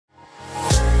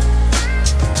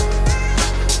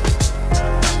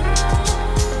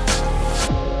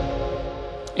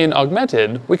In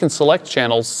Augmented, we can select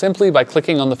channels simply by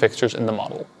clicking on the fixtures in the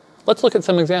model. Let's look at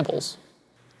some examples.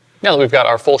 Now that we've got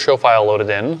our full show file loaded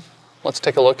in, let's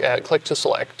take a look at Click to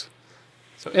Select.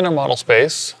 So in our model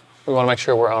space, we want to make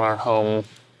sure we're on our home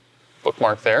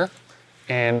bookmark there,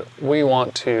 and we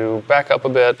want to back up a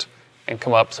bit and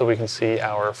come up so we can see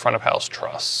our front of house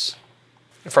truss.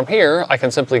 From here, I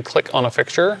can simply click on a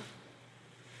fixture,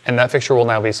 and that fixture will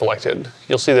now be selected.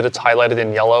 You'll see that it's highlighted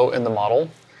in yellow in the model,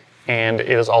 and it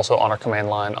is also on our command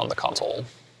line on the console.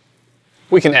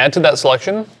 We can add to that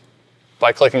selection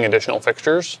by clicking additional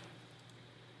fixtures,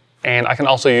 and I can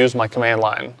also use my command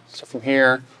line. So from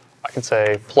here, I can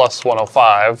say plus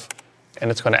 105,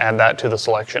 and it's going to add that to the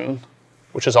selection,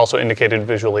 which is also indicated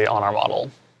visually on our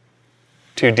model.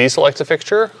 To deselect a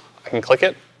fixture, I can click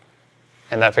it,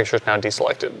 and that fixture is now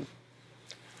deselected.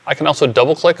 I can also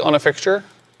double-click on a fixture,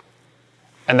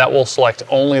 and that will select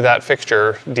only that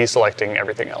fixture, deselecting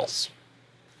everything else.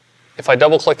 If I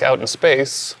double-click out in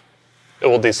space, it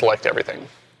will deselect everything.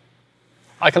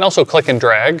 I can also click and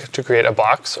drag to create a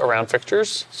box around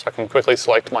fixtures, so I can quickly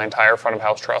select my entire front of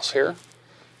house truss here.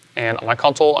 And on my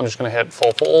console, I'm just going to hit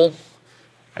full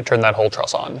and turn that whole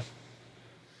truss on.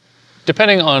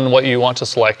 Depending on what you want to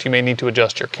select, you may need to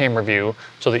adjust your camera view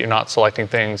so that you're not selecting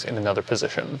things in another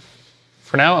position.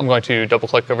 For now, I'm going to double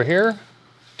click over here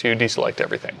to deselect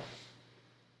everything.